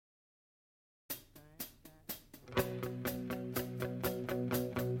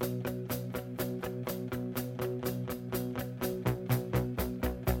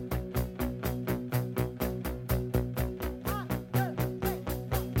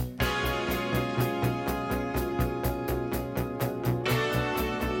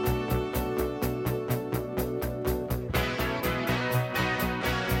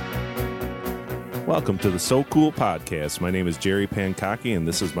Welcome to the So Cool Podcast. My name is Jerry Pankaki, and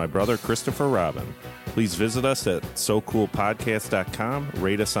this is my brother, Christopher Robin. Please visit us at SoCoolPodcast.com,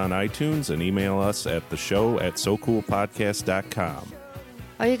 rate us on iTunes, and email us at the show at SoCoolPodcast.com.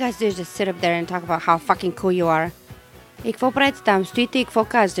 All you guys do is just sit up there and talk about how fucking cool you are. И какво правите там? Стоите и какво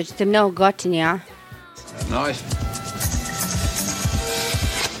казвате, че сте много готини, а? A knife.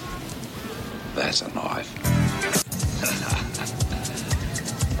 That's a knife. That's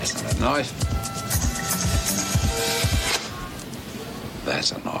not a knife.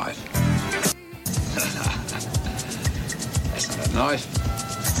 That's a knife. That's not a knife.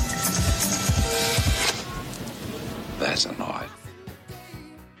 That's a knife.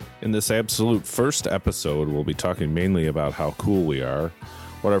 In this absolute first episode, we'll be talking mainly about how cool we are,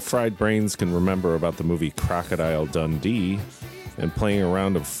 what our fried brains can remember about the movie Crocodile Dundee, and playing a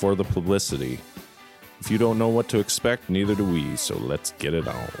round of For the Publicity. If you don't know what to expect, neither do we, so let's get it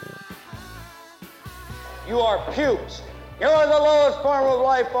on. You are pubes. You are the lowest form of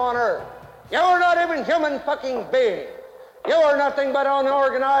life on Earth. You are not even human fucking beings. You are nothing but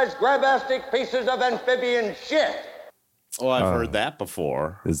unorganized, grabastic pieces of amphibian shit. Oh, I've heard that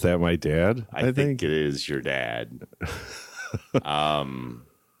before. Is that my dad? I think it is your dad.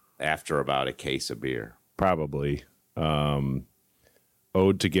 After about a case of beer. Probably. Ode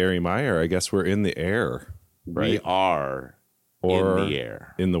to Gary Meyer. I guess we're in the air. Right? We are or in the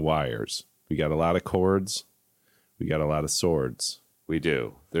air. In the wires. We got a lot of chords. We got a lot of swords. We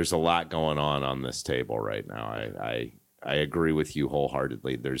do. There's a lot going on this table right now. I agree with you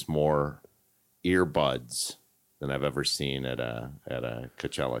wholeheartedly. There's more earbuds than I've ever seen at a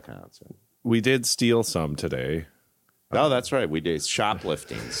Coachella concert. We did steal some today. Oh, that's right. We did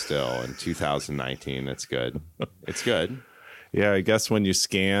shoplifting still in 2019. It's good. It's good. Yeah, I guess when you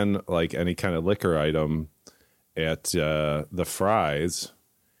scan like any kind of liquor item at the Fry's,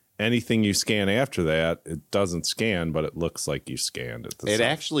 anything you scan after that, it doesn't scan, but it looks like you scanned it. It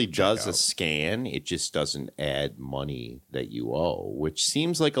actually does a scan. It just doesn't add money that you owe, which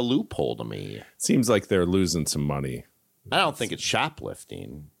seems like a loophole to me. Seems like they're losing some money. I don't think it's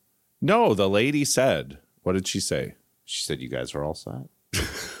shoplifting. No, the lady said. What did she say? She said you guys are all set.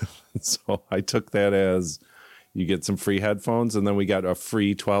 So I took that as you get some free headphones, and then we got a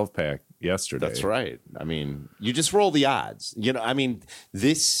free 12-pack yesterday. That's right. I mean, you just roll the odds. You know, I mean,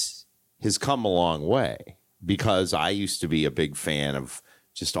 this has come a long way because I used to be a big fan of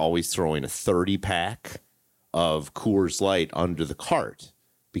just always throwing a 30-pack of Coors Light under the cart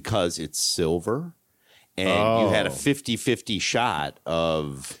because it's silver, and you had a 50-50 shot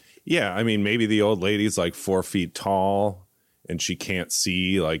of... Yeah, I mean, maybe the old lady's like 4 feet tall, and she can't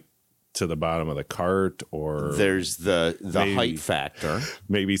see like to the bottom of the cart, or there's the height factor.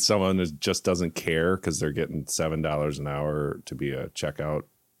 Maybe someone just doesn't care because they're getting $7 an hour to be a checkout.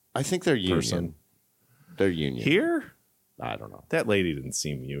 I think they're union. Person. They're union Here. I don't know. That lady didn't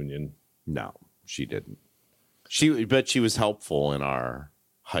seem union. No, she didn't. But she was helpful in our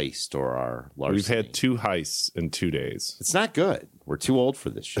heist or our larceny. We've had 2 heists in 2 days. It's not good. We're too old for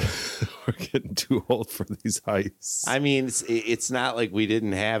this shit. We're getting too old for these heists. I mean, it's not like we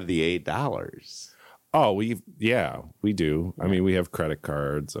didn't have the $8. Oh, we do. I mean, we have credit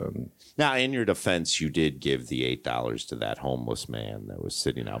cards. Now, in your defense, you did give the $8 to that homeless man that was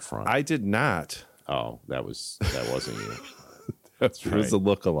sitting out front. I did not. Oh, that wasn't you. That's right. It was a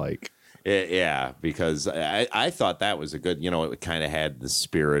lookalike. Yeah, because I thought that was a good, it kind of had the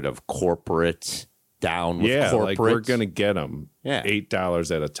spirit of corporate down with corporate. Like we're going to get them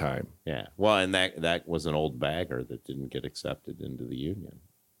 $8 at a time. Yeah. Well, and that was an old bagger that didn't get accepted into the union.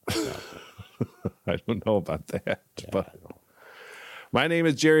 So. I don't know about that. Yeah, but my name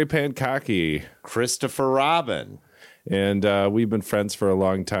is Jerry Pankaki. Christopher Robin. And we've been friends for a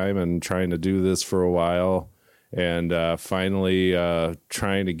long time and trying to do this for a while. And finally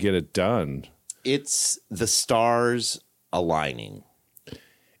trying to get it done. It's the stars aligning.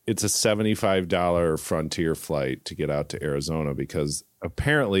 It's a $75 Frontier flight to get out to Arizona because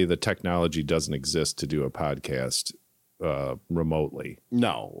apparently the technology doesn't exist to do a podcast remotely.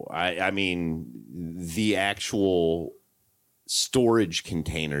 No, I mean, the actual storage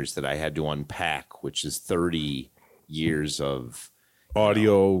containers that I had to unpack, which is 30 years of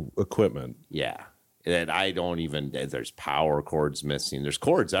audio equipment. Yeah. And I don't even, there's power cords missing. There's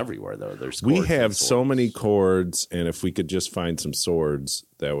cords everywhere, though. We have so many cords, and if we could just find some swords,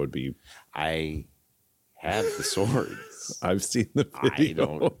 that would be. I have the swords. I've seen the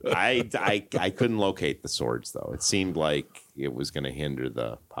video. I couldn't locate the swords, though. It seemed like it was going to hinder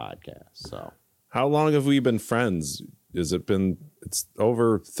the podcast. So, how long have we been friends? It's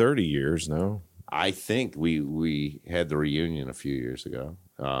over 30 years now. I think we had the reunion a few years ago.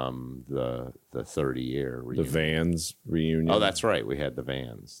 the 30-year reunion. The Vans reunion. Oh, that's right. We had the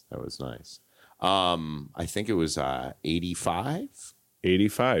Vans. That was nice. I think it was 85.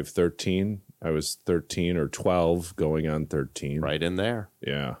 85, 13. I was 13 or 12 going on 13. Right in there.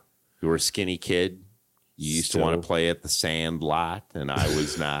 Yeah. You were a skinny kid. You used to want to play at the sand lot, and I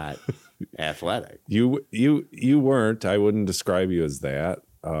was not athletic. You weren't. I wouldn't describe you as that.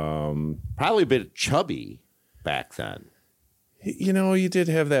 Probably a bit chubby back then. You know, you did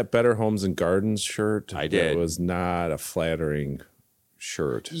have that Better Homes and Gardens shirt. I did. It was not a flattering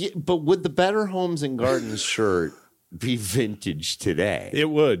shirt. Yeah, but would the Better Homes and Gardens shirt be vintage today? It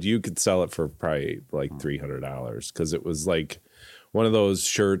would. You could sell it for probably like $300 because it was like one of those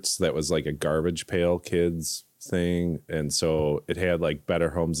shirts that was like a Garbage Pail Kids thing. And so it had like Better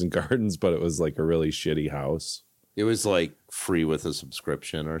Homes and Gardens, but it was like a really shitty house. It was like free with a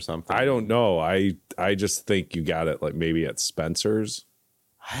subscription or something. I don't know. I just think you got it like maybe at Spencer's.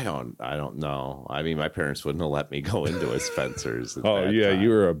 I don't know. I mean, my parents wouldn't have let me go into a Spencer's. At Oh that yeah, time. you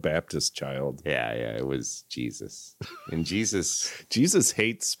were a Baptist child. Yeah. It was Jesus, and Jesus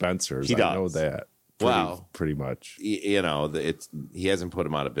hates Spencer's. He I know does. that. Pretty much. You know, he hasn't put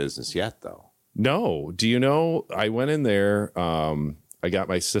him out of business yet, though. No. Do you know? I went in there. I got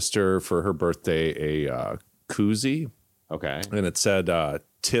my sister for her birthday a koozie. Okay. And it said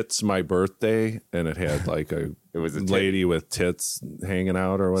 "Tits My Birthday," and it had like a It was a lady with tits hanging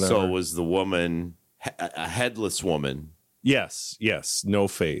out or whatever. So was the woman a headless woman? Yes, no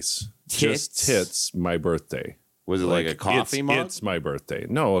face, just tits. My birthday. Was it like a coffee mug? It's my birthday.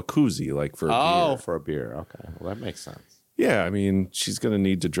 No, a koozie, like for a beer. For a beer. Okay, well that makes sense. Yeah, I mean she's gonna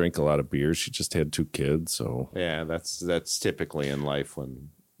need to drink a lot of beer. She just had 2 kids, so Yeah, that's typically in life when.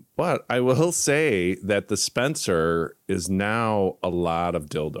 But I will say that the Spencer is now a lot of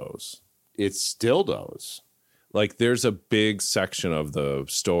dildos. It's dildos. Like there's a big section of the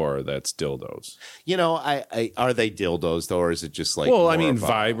store that's dildos. You know, I are they dildos though, or is it just like? Well, I more mean, of a-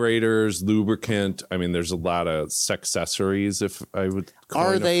 vibrators, lubricant. I mean, there's a lot of sexaccessories, if I would call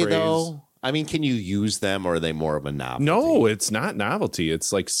Are it a they phrase. though? I mean, can you use them, or are they more of a novelty? No, it's not novelty.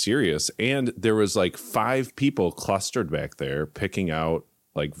 It's like serious. And there was like 5 people clustered back there picking out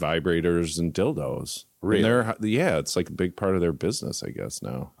like vibrators and dildos. Really? And yeah, it's like a big part of their business, I guess,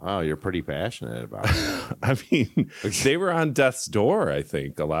 now. Oh, you're pretty passionate about it. I mean, they were on death's door, I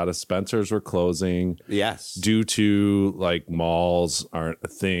think. A lot of Spencer's were closing. Yes. Due to like malls aren't a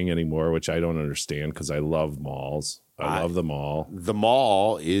thing anymore, which I don't understand because I love malls. I love the mall. The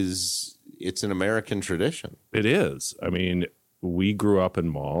mall it's an American tradition. It is. I mean, we grew up in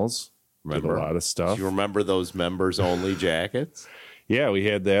malls. Did a lot of stuff. Do you remember those members only jackets? Yeah, we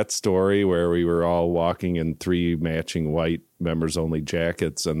had that story where we were all walking in 3 matching white members only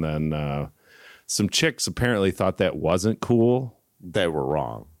jackets, and then some chicks apparently thought that wasn't cool. They were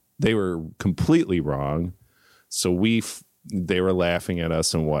wrong. They were completely wrong. So they were laughing at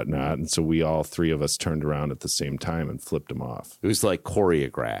us and whatnot, and so we all 3 of us turned around at the same time and flipped them off. It was like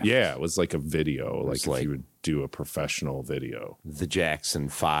choreographed. Yeah, it was like a video, like like if you would do a professional video. The Jackson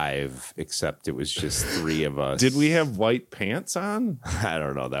 5, except it was just 3 of us. Did we have white pants on? I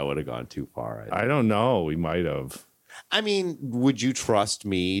don't know. That would have gone too far. I don't know. We might have. I mean, would you trust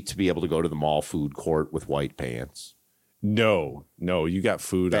me to be able to go to the mall food court with white pants? No, you got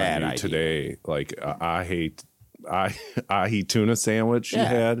food Bad on you idea. today. Like ahi tuna sandwich you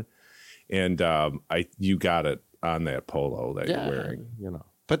had, and you got it on that polo that you're wearing. You know,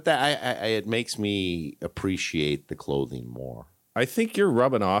 but it makes me appreciate the clothing more. I think you're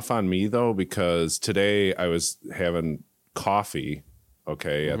rubbing off on me though, because today I was having coffee.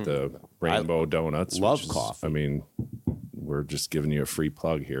 Okay, at the Rainbow Donuts. Love coffee. I mean, we're just giving you a free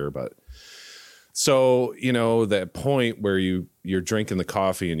plug here, but. So, you know, that point where you're drinking the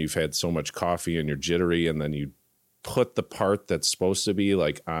coffee and you've had so much coffee and you're jittery, and then you put the part that's supposed to be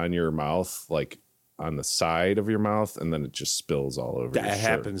like on your mouth, like on the side of your mouth, and then it just spills all over your That shirt.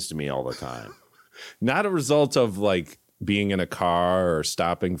 happens to me all the time. Not a result of like being in a car or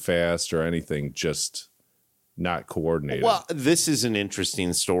stopping fast or anything, just not coordinated. Well, this is an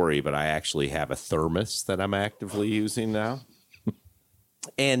interesting story, but I actually have a thermos that I'm actively using now.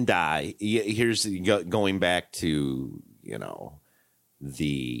 And here's going back to, you know,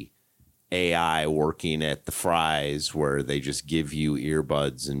 the AI working at the Fry's where they just give you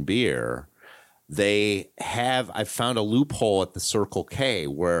earbuds and beer. I found a loophole at the Circle K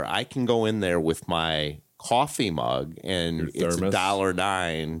where I can go in there with my coffee mug and it's thermos?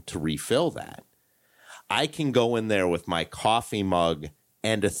 $1.09 to refill that. I can go in there with my coffee mug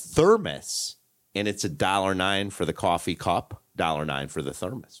and a thermos and it's $1.09 for the coffee cup. $1.09 for the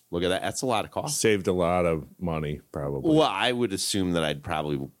thermos. Look at that. That's a lot of coffee. Saved a lot of money, probably. Well, I would assume that I'd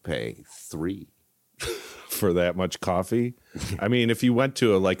probably pay $3 for that much coffee. I mean, if you went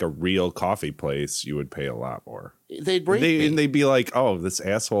to a real coffee place, you would pay a lot more. They'd bring me. And they'd be like, "Oh, this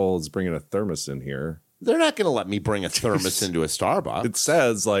asshole is bringing a thermos in here." They're not going to let me bring a thermos into a Starbucks. It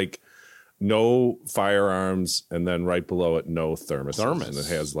says no firearms, and then right below it, no thermos. And it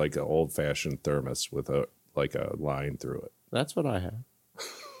has an old-fashioned thermos with a line through it. That's what I have.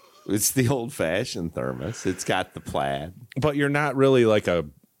 It's the old-fashioned thermos. It's got the plaid. But you're not really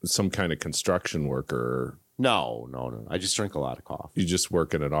some kind of construction worker. No. I just drink a lot of coffee. You just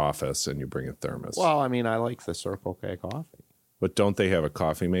work in an office and you bring a thermos. Well, I mean, I like the Circle K coffee. But don't they have a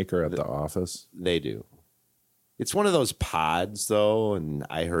coffee maker at the office? They do. It's one of those pods, though, and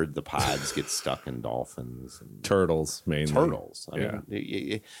I heard the pods get stuck in dolphins. And turtles, mainly. Turtles. I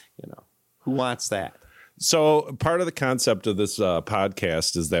mean, who wants that? So part of the concept of this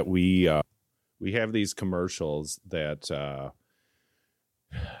podcast is that we have these commercials that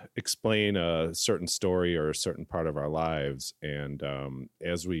explain a certain story or a certain part of our lives. And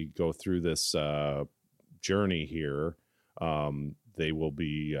as we go through this journey here, they will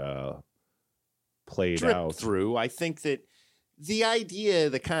be played out through. I think that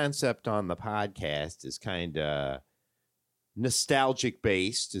the concept on the podcast is kind of nostalgic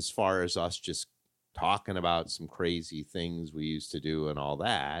based as far as us just talking about some crazy things we used to do and all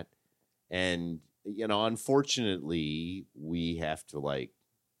that. And, unfortunately, we have to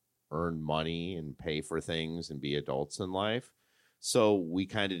earn money and pay for things and be adults in life. So we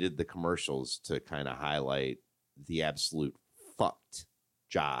kind of did the commercials to kind of highlight the absolute fucked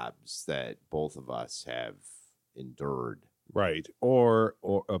jobs that both of us have endured. Right. Or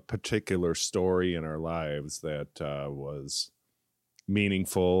a particular story in our lives that was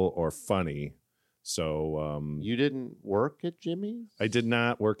meaningful or funny. So you didn't work at Jimmy's? I did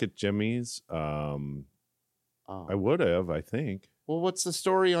not work at Jimmy's. I would have, I think. Well, what's the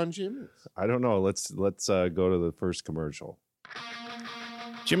story on Jimmy's? I don't know. Let's go to the first commercial.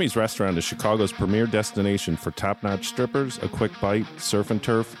 Jimmy's Restaurant is Chicago's premier destination for top-notch strippers, a quick bite, surf and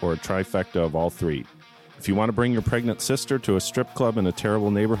turf, or a trifecta of all three. If you want to bring your pregnant sister to a strip club in a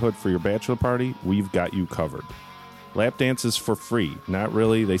terrible neighborhood for your bachelor party, we've got you covered. Lap dance is for free. Not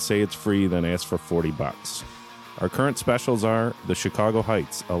really. They say it's free, then ask for $40. Our current specials are the Chicago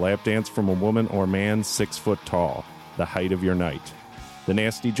Heights, a lap dance from a woman or man 6 foot tall, the height of your night. The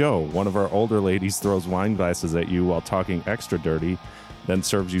Nasty Joe, one of our older ladies throws wine glasses at you while talking extra dirty, then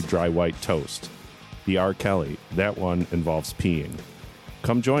serves you dry white toast. The R. Kelly, that one involves peeing.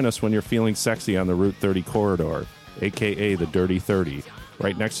 Come join us when you're feeling sexy on the Route 30 corridor, a.k.a. the Dirty 30,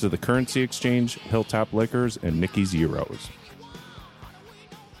 right next to the Currency Exchange, Hilltop Liquors, and Nikki's Euros.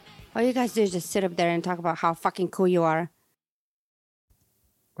 All you guys do is just sit up there and talk about how fucking cool you are.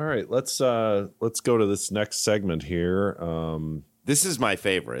 All right, let's go to this next segment here. This is my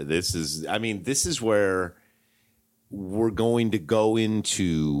favorite. This is where we're going to go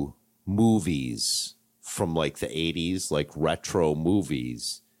into movies from the 80s, retro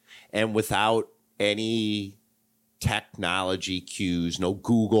movies, and without any technology cues, no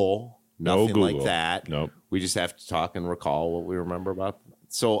Google, nothing like that. Nope. We just have to talk and recall what we remember about.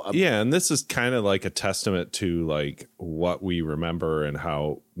 So yeah, and this is kind of like a testament to what we remember and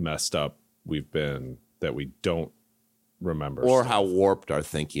how messed up we've been that we don't remember, or how warped our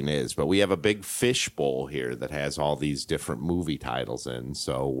thinking is. But we have a big fishbowl here that has all these different movie titles in.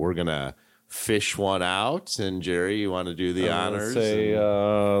 So we're gonna fish one out. And Jerry, you want to do the honors? Say,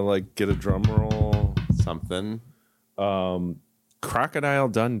 get a drum roll, something. Crocodile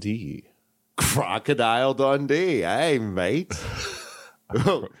Dundee. Crocodile Dundee. Hey, mate.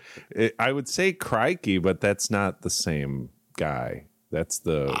 I would say Crikey, but that's not the same guy. That's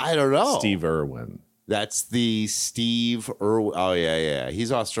I don't know. Steve Irwin. That's the Steve Irwin. Oh, yeah.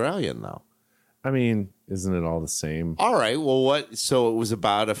 He's Australian, though. I mean, isn't it all the same? All right. Well, what? So it was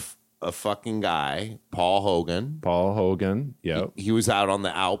about a fucking guy, Paul Hogan. Paul Hogan, yep. He was out on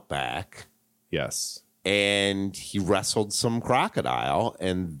the outback. Yes. And he wrestled some crocodile,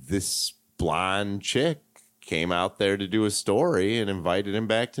 and this blonde chick came out there to do a story and invited him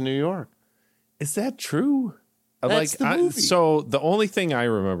back to New York. Is that true? That's the movie. So the only thing I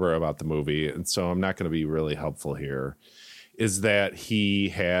remember about the movie, and so I'm not going to be really helpful here, is that he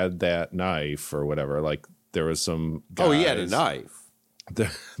had that knife or whatever. There was some guys, he had a knife.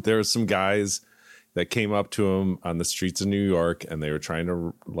 There were some guys that came up to him on the streets of New York, and they were trying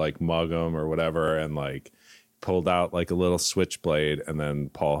to mug him or whatever, and pulled out a little switchblade, and then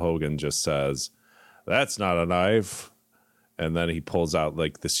Paul Hogan just says, "That's not a knife." And then he pulls out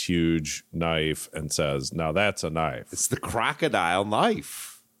like this huge knife and says, "Now that's a knife." It's the crocodile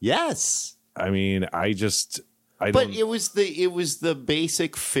knife. Yes. I mean, I But don't. it was the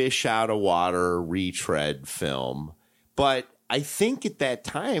basic fish out of water retread film. But I think at that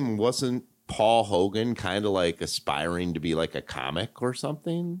time, wasn't Paul Hogan kind of like aspiring to be like a comic or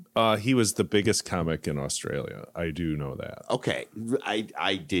something? He was the biggest comic in Australia. I do know that. Okay,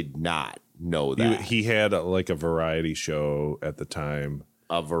 I did not know that. He had like a variety show at the time.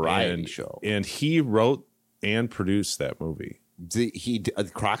 A variety show. And he wrote and produced that movie. Did he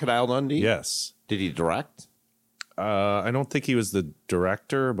Crocodile Dundee? Yes. Did he direct? I don't think he was the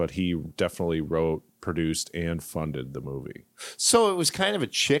director, but he definitely wrote, produced, and funded the movie. So it was kind of a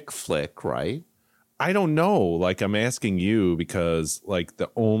chick flick, right? I don't know. Like, I'm asking you because, like,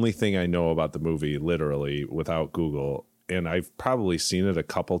 the only thing I know about the movie, literally, without Google, and I've probably seen it a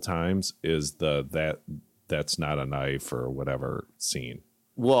couple times, is that's not a knife or whatever scene.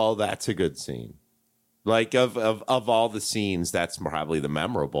 Well, that's a good scene. Like of all the scenes, that's probably the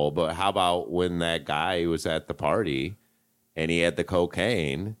memorable. But how about when that guy was at the party and he had the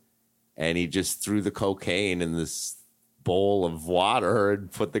cocaine and he just threw the cocaine in this bowl of water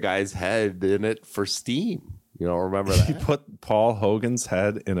and put the guy's head in it for steam? You don't remember He that? put Paul Hogan's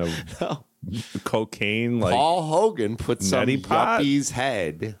head in a No. cocaine, like, Paul Hogan put some neti pot? yuppie's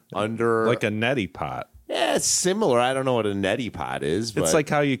head under like a neti pot. Yeah, it's similar. I don't know what a neti pot is, but It's like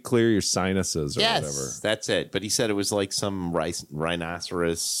how you clear your sinuses or yes, whatever. that's it. But he said it was like some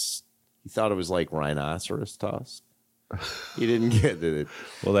rhinoceros. He thought it was like rhinoceros tusk. He didn't get it.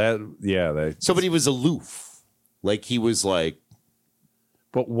 Well, that. So, but he was aloof. Like he was like,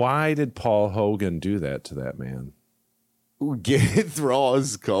 But why did Paul Hogan do that to that man? throw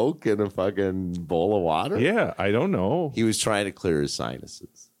his coke in a fucking bowl of water. Yeah, I don't know. He was trying to clear his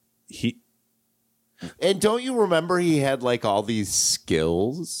sinuses. He And don't you remember he had like all these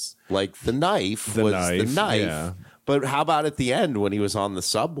skills? Like the knife was the knife. yeah. But how about at the end when he was on the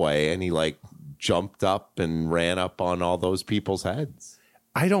subway and he like jumped up and ran up on all those people's heads?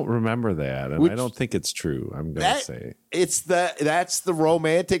 I don't remember that, and Which- I don't think it's true. I'm going to say. That's the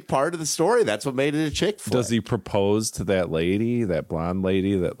romantic part of the story. That's what made it a chick flick. Does he propose to that lady, that blonde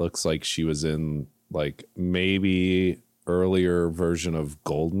lady that looks like she was in like maybe earlier version of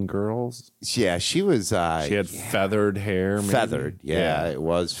Golden Girls? Yeah, she was. She had feathered hair. Maybe? feathered. Yeah, it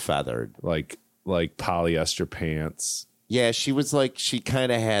was feathered. like polyester pants. Yeah, she was like, she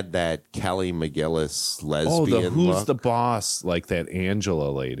kind of had that Kelly McGillis lesbian Oh, the Who's look. the Boss? Like that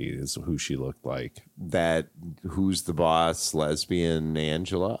Angela lady is who she looked like. That Who's the Boss lesbian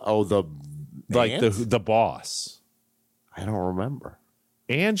Angela? Oh, the Like aunt? the boss. I don't remember.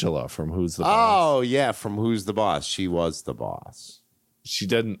 Angela from Who's the Boss. Oh, yeah, from Who's the Boss. She was the boss. She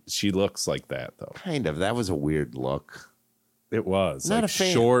looks like that though. Kind of. That was a weird look. It was Not like a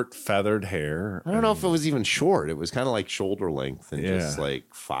fan. short feathered hair. I don't know if it was even short. It was kind of like shoulder length and just Yeah.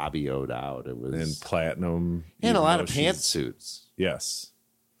 like Fabio'd out. It was and platinum. and a even lot though of she's- pantsuits. Yes.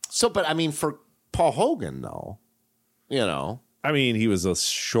 So, but I mean, for Paul Hogan, though, you know, I mean, he was a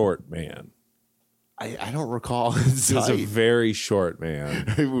short man. I don't recall his He was a height. very short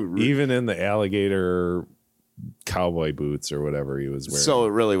man. Even in the alligator cowboy boots or whatever he was wearing. So it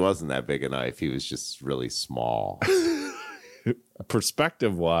really wasn't that big a knife. He was just really small.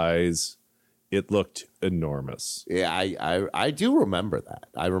 Perspective wise, it looked enormous. Yeah, I do remember that.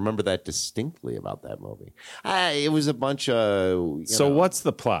 I remember that distinctly about that movie. It was a bunch of. So what's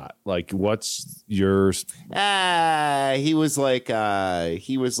the plot? Like, what's your? He was like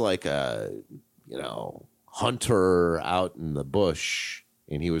a hunter out in the bush,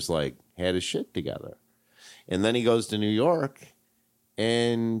 and he was like had his shit together, and then he goes to New York,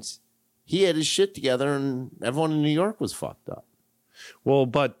 and he had his shit together, and everyone in New York was fucked up. Well,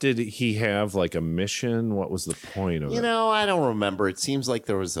 but did he have like a mission? What was the point of it? I don't remember. It seems like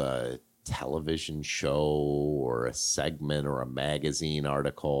there was a television show or a segment or a magazine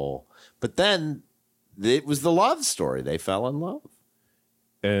article, but then it was the love story. They fell in love.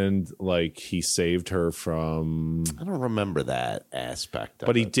 And like he saved her from. I don't remember that aspect of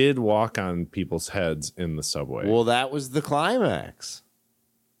But he it. did walk on people's heads in the subway. Well, that was the climax.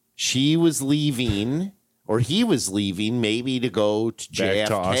 She was leaving, or he was leaving, maybe to go to JFK, Back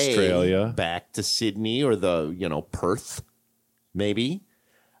to Australia. back to Sydney, or the Perth, maybe.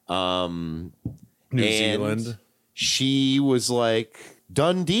 New and Zealand. She was like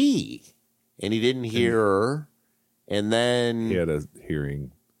Dundee, and he didn't hear her. And then He had a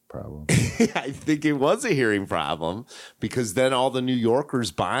hearing problem. I think it was a hearing problem, because then all the New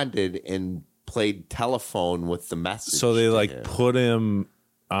Yorkers bonded and played telephone with the message. So they to like him. put him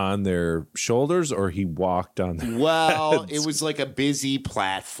on their shoulders, or he walked on their Well, heads? it was like a busy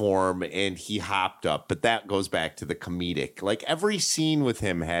platform and he hopped up, but that goes back to the comedic. Like every scene with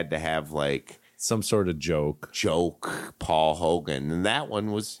him had to have like Some sort of joke. Paul Hogan, and that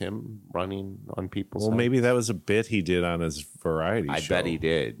one was him running on people's Well, heads. maybe that was a bit he did on his variety show. I bet he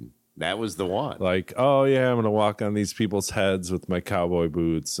did. That was the one. Like, oh yeah, I'm gonna walk on these people's heads with my cowboy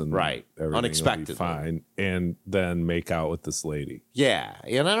boots and Right. everything will be Unexpectedly. fine, and then make out with this lady. Yeah,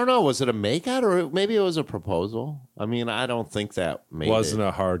 and I don't know, was it a makeout or maybe it was a proposal? I mean, I don't think that made Wasn't it.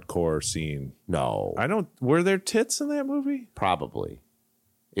 a hardcore scene. No, I don't. Were there tits in that movie? probably.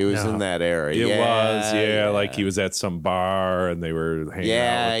 It was No. in that area. It was, yeah. like he was at some bar and they were hanging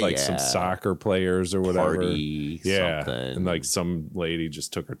out with like some soccer players or whatever. Party, yeah, something. and like some lady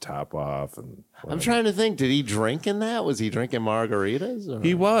just took her top off and. I'm trying to think. Did he drink in that? Was he drinking margaritas? Or?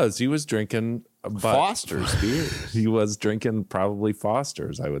 He was drinking Foster's beers. He was drinking probably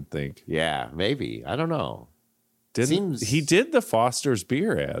Foster's, I would think. Yeah, maybe. I don't know. He did the Foster's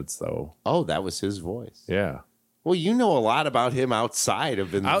beer ads though? Oh, that was his voice. Yeah. Well, you know a lot about him outside of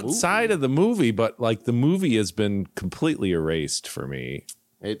the movie. Of the movie, but like the movie has been completely erased for me.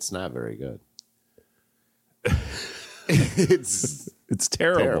 It's not very good. It's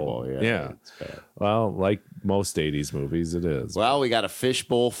terrible. Yeah. It's bad. Well, like most 80s movies, it is. Well, we got a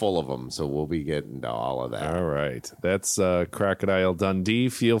fishbowl full of them, so we'll be getting to all of that. All right. That's Crocodile Dundee.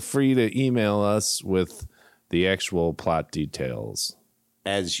 Feel free to email us with the actual plot details.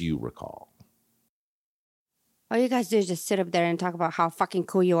 As you recall. All you guys do is just sit up there and talk about how fucking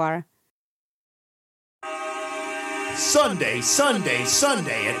cool you are. Sunday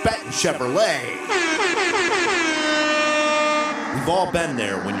at Benton Chevrolet. We've all been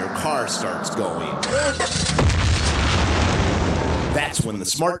there when your car starts going. That's when the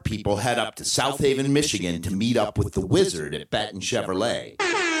smart people head up to South Haven, Michigan to meet up with the wizard at Benton Chevrolet.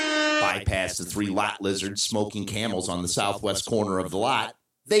 Bypass the 3 lot lizards smoking camels on the southwest corner of the lot.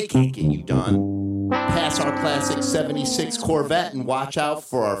 They can't get you done. Pass our classic 76 Corvette and watch out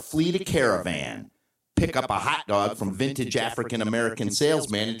for our fleet of Caravan. Pick up a hot dog from vintage African-American sales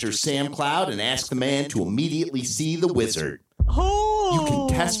manager Sam Cloud and ask the man to immediately see the wizard. You can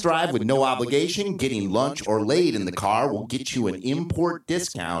test drive with no obligation. Getting lunch or late in the car will get you an import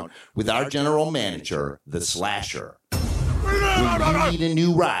discount with our general manager, the Slasher. When you need a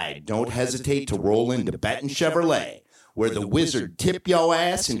new ride, don't hesitate to roll into Benton Chevrolet, where the wizard tip yo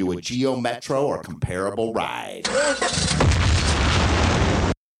ass into a Geo Metro or comparable ride.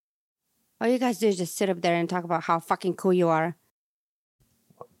 All you guys do is just sit up there and talk about how fucking cool you are.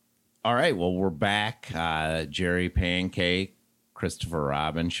 All right, well, we're back. Jerry Pancake, Christopher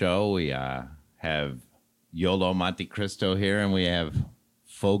Robin show. We have Yolo Monte Cristo here, and we have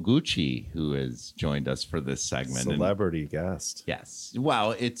Foguchi, who has joined us for this segment. Celebrity guest. Yes.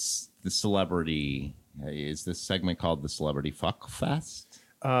 Well, it's the celebrity. Is this segment called the Celebrity Fuck Fest?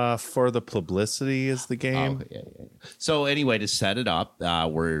 For the publicity is the game. Oh, yeah. So anyway, to set it up,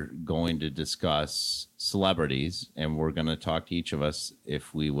 we're going to discuss celebrities, and we're going to talk to each of us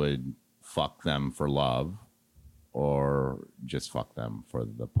if we would fuck them for love or just fuck them for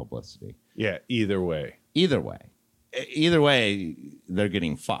the publicity. Yeah, either way. Either way, they're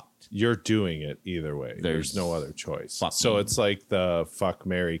getting fucked. You're doing it either way. There's no other choice. Fuck So me. it's like the fuck,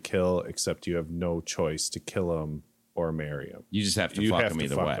 marry, kill, except you have no choice to kill them or marry them. You just have to fuck them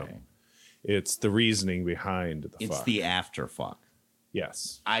either way. It's the reasoning behind the It's fuck. the after fuck.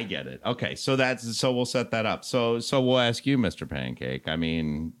 Yes. I get it. Okay, so we'll set that up. So we'll ask you, Mr. Pancake. I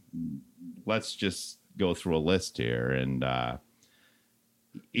mean, let's just go through a list here, and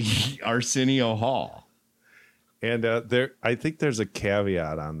Arsenio Hall. And I think there's a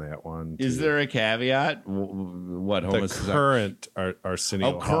caveat on that one. Is too. there a caveat? What The current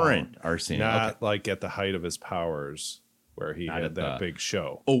Arsenio Hall, current Arsenio. not Okay. like at the height of his powers, where he Not had at that the- big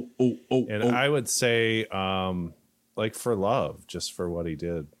show. And I would say, like for love, just for what he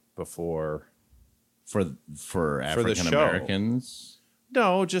did before. for African Americans.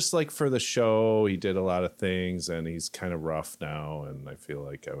 No, just like for the show, he did a lot of things, and he's kind of rough now. And I feel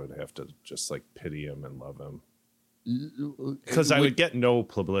like I would have to just like pity him and love him because I would get no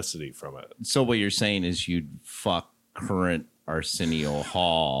publicity from it. So what you're saying is you'd fuck current Arsenio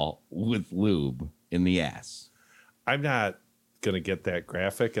Hall with lube in the ass, I'm not gonna get that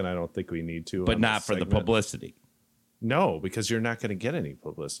graphic, and I don't think we need to. but on not this for the segment. publicity. No, because you're not going to get any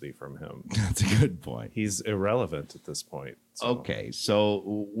publicity from him. That's a good point. He's irrelevant at this point. So. Okay,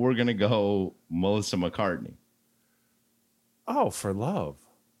 so we're gonna go Melissa McCartney Oh, for love.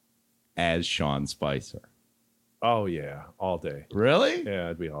 as Sean Spicer. Oh yeah, all day. Really? Yeah,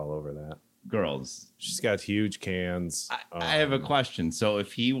 I'd be all over that. girls. She's got huge cans. I have a question. So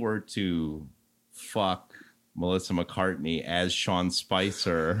if he were to fuck Melissa McCartney as Sean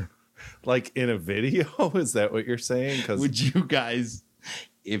Spicer, like in a video, is that what you're saying? Because would you guys,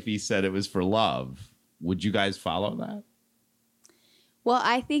 if he said it was for love, would you guys follow that? Well,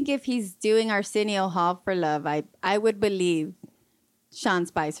 I think if he's doing Arsenio Hall for love, I would believe Sean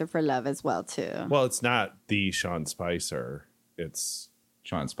Spicer for love as well too. Well, it's not the Sean Spicer. It's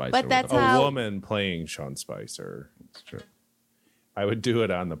Sean Spicer. But that's a how woman playing Sean Spicer. It's true. I would do it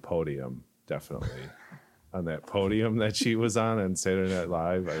on the podium, definitely. On that podium that she was on Saturday Night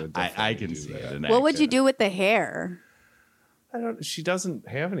Live, I would. I can do see that. it. what would you do with the hair? I don't. She doesn't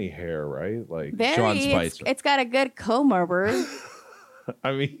have any hair, right? Like Sean Very. Spicer. It's got a good comb over.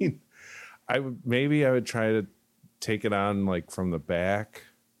 I mean, I would try to take it on like from the back,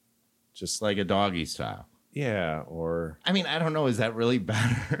 just Like a doggy style. yeah, or I mean, I don't know. Is that really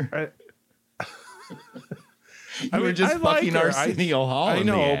better? I You were mean, just I like fucking her. Arsenio Hall. I in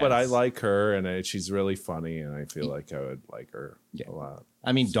the know, but I ass. like her, and she's really funny, and I feel like I would like her Yeah. a lot.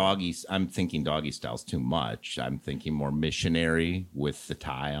 I mean, I'm thinking doggy style's too much. I'm thinking more missionary with the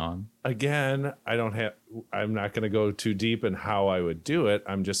tie on. Again, I'm not going to go too deep in how I would do it.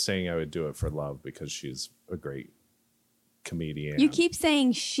 I'm just saying I would do it for love because she's a great comedian. You keep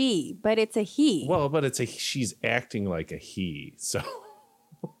saying she, but it's a he. well, but she's acting like a he, so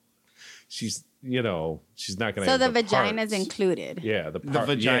she's she's not going to. So have the the vagina's parts. included. Yeah, the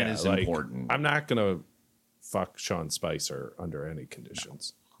vagina's like, important. I'm not going to fuck Sean Spicer under any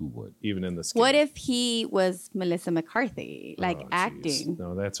conditions, Who would? even in this. What if he was Melissa McCarthy, like Oh, geez. acting?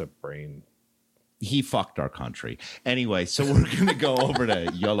 No, that's a brain. He fucked our country. Anyway, so we're going to go over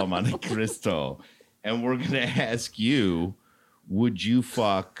to Yolo Monte Cristo, and we're going to ask you, would you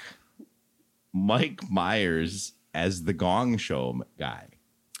fuck Mike Myers as the Gong Show guy?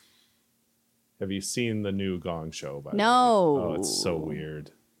 Have you seen the new Gong Show? By the No. way? Oh, it's so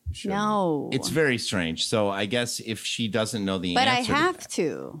weird. You shouldn't. No. It's very strange. So I guess if she doesn't know the But I answer, have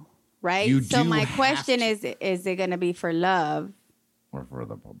to, right? You So do my have question to. is it going to be for love? or for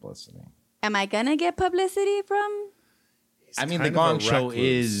the publicity. Am I going to get publicity from? I mean, kind the of Gong a Show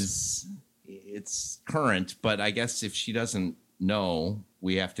recluse. it's current, but I guess if she doesn't know,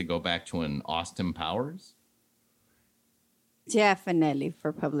 we have to go back to an Austin Powers. Definitely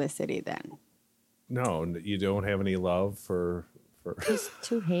for publicity then. No, you don't have any love for He's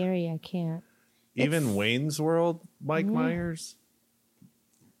too hairy. I can't. even Wayne's World, Mike Myers.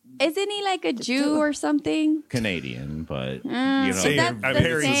 Isn't he like a Jew or something? Canadian, but Is that I'm the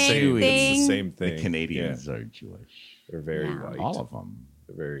hearing same It's thing? the same thing. the Canadians are Jewish. They're very No. white. All of them.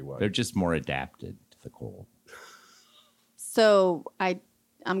 They're very white. They're just more adapted to the cold. So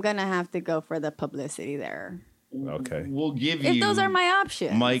I'm going to have to go for the publicity there. Okay. We'll give If you those are my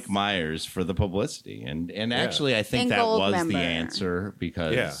options. Mike Myers for the publicity. And actually, I think And that gold was member. the answer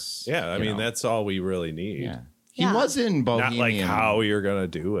because... Yeah. I you mean, know, that's all we really need. Yeah. He Yeah. was in Not Bohemian. like how you're going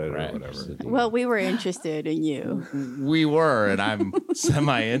to do it Right. or whatever. Well, we were interested in you. We were, and I'm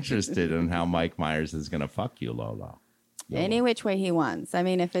semi-interested in how Mike Myers is going to fuck you, Lolo. Any which way he wants. I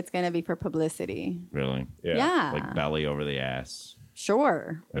mean, if it's going to be for publicity. Really? Yeah. Like belly over the ass.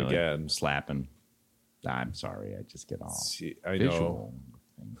 Sure. Really? Again. Slapping. I'm sorry. I just get all See, I know. visual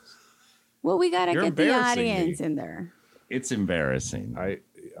things. Well, we got to You're get the embarrassing me. audience in there. It's embarrassing.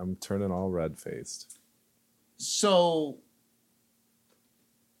 I'm turning all red-faced. So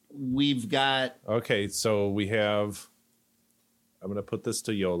we've got... Okay, so we have. I'm going to put this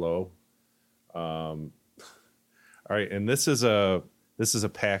to YOLO. All right, and this is a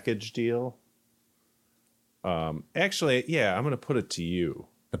package deal. Actually, yeah, I'm going to put it to you.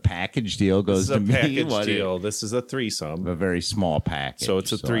 The package deal This goes is to a me. package What deal. This is a threesome. a very small package. So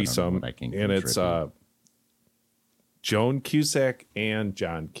it's a I don't know threesome, what I can and it's contribute. Joan Cusack and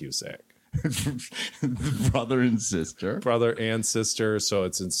John Cusack, the brother and sister. brother and sister. So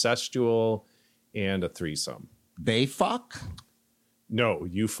it's incestual and a threesome. They fuck? No,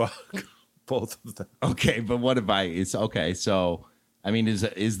 you fuck both of them. Okay, but what if it's okay, so I mean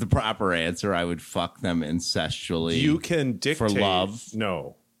is the proper answer I would fuck them incestually? You can dictate for love.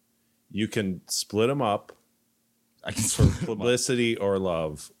 No, you can split them up I can for publicity or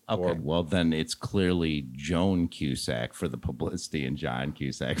love. Okay, Or, well then it's clearly Joan Cusack for the publicity and John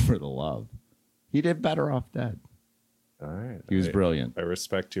Cusack for the love. He did better off dead. all right, He was brilliant. I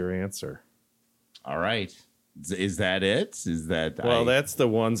respect your answer. All right. Is that it? Is that Well, that's the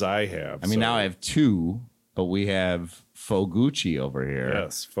ones I have. I mean, now I have two, but we have Foguchi over here.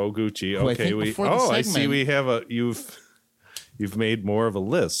 yes, Foguchi. Who I Okay, think we. before the I see. segment- We have you've made more of a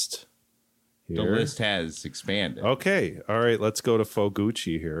list. The Here. list has expanded. Okay, all right. Let's go to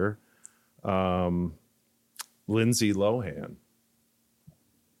Foguchi here. Lindsay Lohan.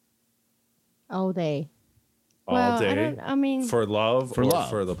 All day. All Well, day. I mean, For love For or love.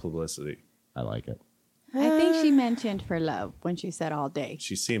 for the publicity? I like it. I think she mentioned for love when she said all day.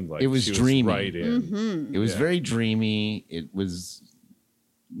 She seemed like It was she dreamy. was right in. It was Yeah. very dreamy. It was,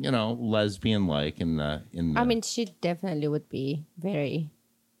 lesbian like in the. I mean, she definitely would be very,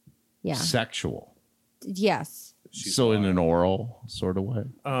 yeah. Sexual. Yes. So in an oral sort of way.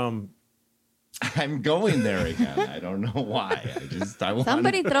 I'm going there again. I don't know why. I want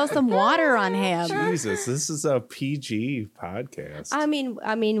Somebody throw some water on him. Jesus, this is a PG podcast. I mean,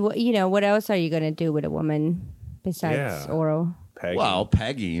 what else are you gonna do with a woman besides Yeah. oral? Peggy. Well,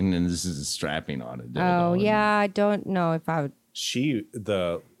 pegging, and this is strapping on it. Oh yeah, I don't know if I would.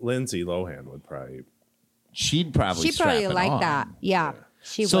 the Lindsay Lohan would probably. She'd probably. She probably strap it like on. that. Yeah,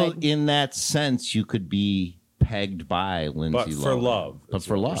 she So would. in that sense, you could be pegged by Lindsay But Lohan. for love. But is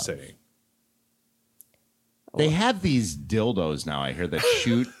for what you're love. saying. They have these dildos now, I hear, that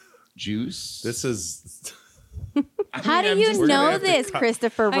shoot juice. This is. How do we're you gonna know have to this, cut-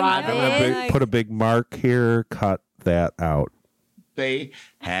 Christopher know. Robin? I'm gonna big- put a big mark here. Cut that out. They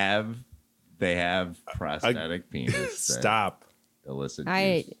have prosthetic penis. that Stop. Illicit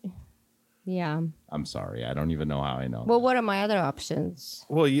I, juice. yeah. I'm sorry. I don't even know how I know. Well, what are my other options?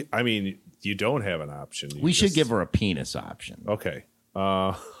 Well, you don't have an option. You we should just- give her a penis option. Okay.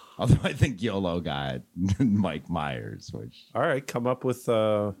 Although I think YOLO got Mike Myers, which. All right. Come up with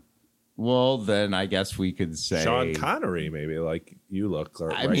Well, then I guess we could say Sean Connery, maybe like you look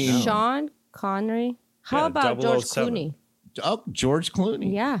right mean- now. Sean Connery. How Yeah, about George 007. Clooney? Oh, George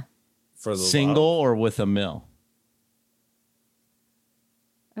Clooney. Yeah. For the Single love. or with a mill?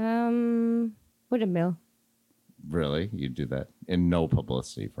 With a mill. Really? You'd do that? And no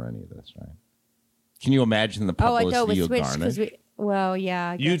publicity for any of this, right? Can you imagine the Oh, I publicity thought we you switched garner? because we. Well,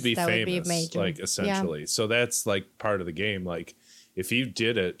 yeah. I You'd guess be that would famous, be major. like essentially. So that's like part of the game. Like if you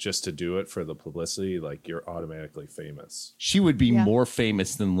did it just to do it for the publicity, like you're automatically famous. She would be Yeah. more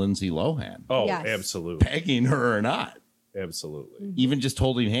famous than Lindsay Lohan, Oh, Yes. absolutely, pegging her or not. absolutely. Even just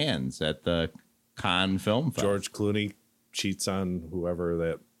holding hands at the Cannes Film Fest. George Clooney cheats on whoever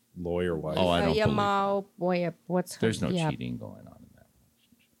that lawyer wife. Oh, I don't yeah, believe Mao, boy, what's her? There's no yeah. cheating going on in that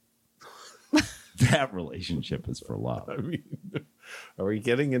relationship. That relationship is for love. I mean, are we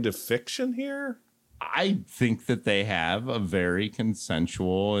getting into fiction here? I think that they have a very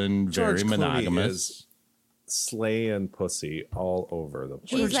consensual and George very Clooney monogamous. is slaying pussy all over the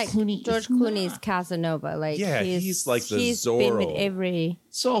place. He's like George Clooney's Casanova. Like Yeah, he's like the he's been with Zorro. every.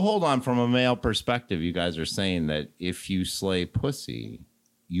 So hold on, from a male perspective, you guys are saying that if you slay pussy,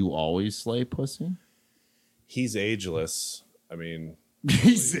 you always slay pussy? He's ageless. I mean,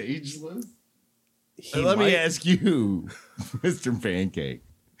 He's ageless. Let me ask you, Mr. Pancake,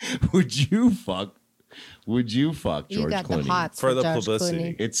 would you fuck You George got Clooney? the hots For the George publicity.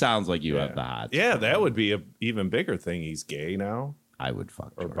 Clooney. It sounds like you have the hots. Yeah, that would be a even bigger thing. He's gay now I would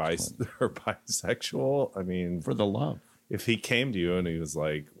fuck or George Clooney. or bisexual. I mean, For the love. if he came to you and he was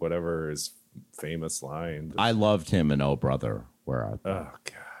like, whatever his famous line, I loved him in Oh Brother, Where Art Thou? oh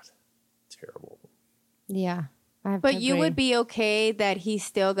god, terrible. Yeah, I have But to you agree. would be okay that he's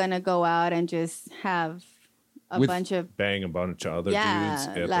still gonna go out and just have a With- bunch of. Bang a bunch of other Yeah,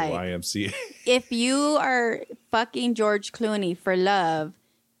 dudes at like- the YMCA. If you are fucking George Clooney for love,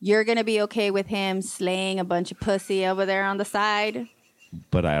 you're gonna be okay with him slaying a bunch of pussy over there on the side.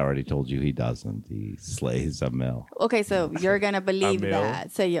 But I already told you he doesn't. He slays a mill. Okay, so you're gonna believe Emil?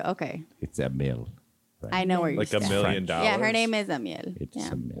 that. So you okay? It's a mill. I know where you're Like $1 million. Yeah, her name is Emil. It's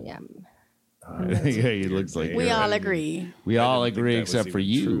Yeah. a mill. Yeah, He looks like We Yeah. all agree. we all I didn't think agree that was except for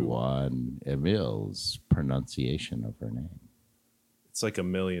even you true. on Emil's pronunciation of her name. It's like $1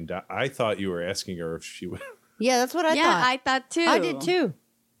 million. I thought you were asking her if she would yeah, that's what I Yeah, thought. I thought too. I did too.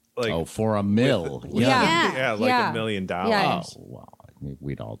 like. Oh, for a mill. with- Yeah. yeah, like Yeah. $1 million. Yeah. Oh, wow.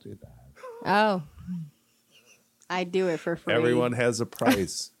 We'd all do that. Oh, I do it for free. Everyone has a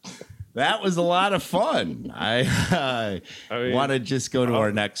price. That was a lot of fun. I mean, want to just go to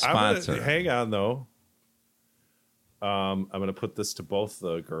our next I'm gonna- sponsor. hang on though. I'm going to put this to both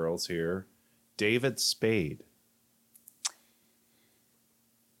the girls here. David Spade.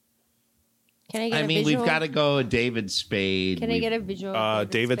 can I get I a mean, visual? we've got to go David Spade. Can I get a visual?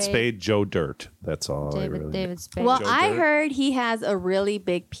 David Spade, Joe Dirt. That's all. I really David Spade. Well, Joe I Dirt? heard he has a really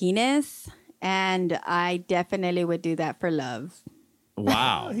big penis, and I definitely would do that for love.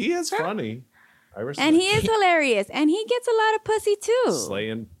 Wow. He is funny. I respect And he is hilarious, and he gets a lot of pussy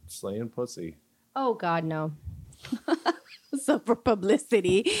too. slaying pussy. oh God, no. So for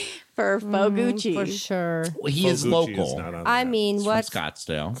publicity, for Foguchi. For sure. Well, he is Foguchi local. not on I that. mean, He's from what?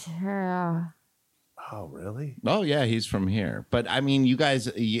 Scottsdale. Oh, really? Oh yeah, he's from here. But I mean, you guys.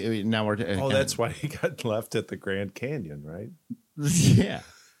 Now we're. Oh, that's why he got left at the Grand Canyon, right? Yeah.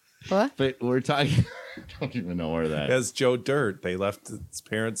 What? But we're talking. I don't even know where that. As Joe Dirt, his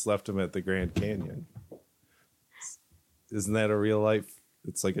parents left him at the Grand Canyon. Isn't that a real life?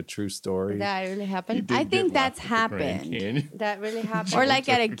 It's like a true story. That really happened? I think that's happened. That really happened? Or like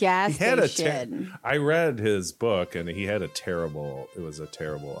at a gas He had a station. I read his book, and he had it was a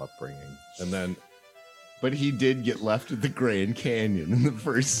terrible upbringing. And then But he did get left at the Grand Canyon in the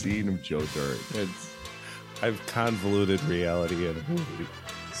first scene of Joe Dirt. I've convoluted reality in a movie.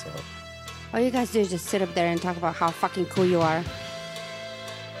 So All you guys do is just sit up there and talk about how fucking cool you are.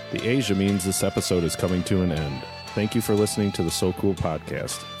 the Asia means this episode is coming to an end. Thank you for listening to the So Cool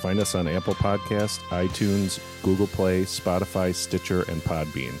Podcast. Find us on Apple Podcasts, iTunes, Google Play, Spotify, Stitcher, and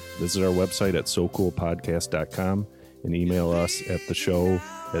Podbean. Visit our website at socoolpodcast.com and email us at the show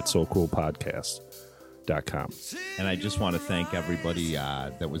at socoolpodcast.com. And I just want to thank everybody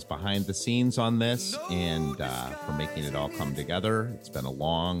that was behind the scenes on this and for making it all come together. It's been a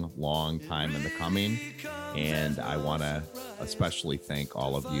long, long time in the coming. And I want to especially thank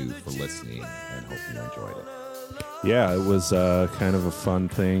all of you for listening and hope you enjoyed it. Yeah, it was kind of a fun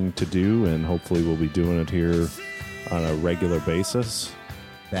thing to do, and hopefully we'll be doing it here on a regular basis.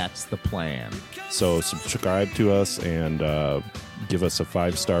 That's the plan. So subscribe to us and give us a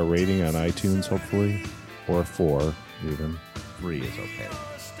 5-star rating on iTunes, hopefully, or 4 even. 3 is okay.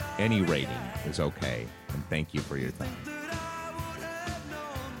 Any rating is okay. And thank you for your time.